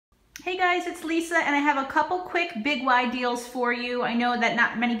Hey guys, it's Lisa, and I have a couple quick Big Y deals for you. I know that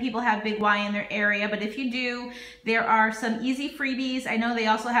not many people have Big Y in their area, but if you do, there are some easy freebies. I know they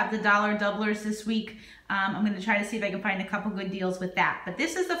also have the dollar doublers this week. I'm going to try to see if I can find a couple good deals with that. But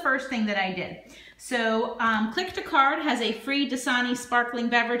this is the first thing that I did. So Click to Card has a free Dasani sparkling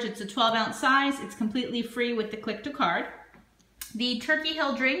beverage. It's a 12-ounce size. It's completely free with the Click to Card. The Turkey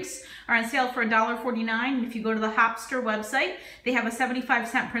Hill drinks are on sale for $1.49. If you go to the Hopster website, they have a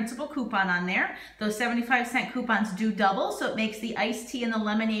 75-cent principal coupon on there. Those 75-cent coupons do double, so it makes the iced tea and the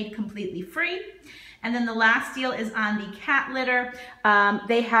lemonade completely free. And then the last deal is on the cat litter.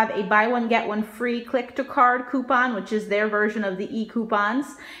 They have a buy one, get one free Click to Card coupon, which is their version of the e-coupons.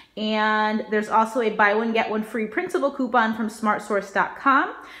 And there's also a buy one, get one free principal coupon from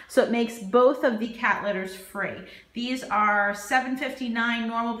smartsource.com. So it makes both of the cat litters free. These are $7.59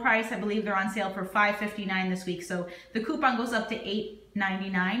 normal price. I believe they're on sale for $5.59 this week. So the coupon goes up to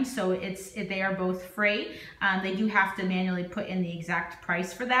 $8.99. So they are both free. They do have to manually put in the exact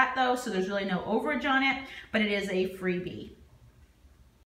price for that though. So there's really no overage on it, but it is a freebie.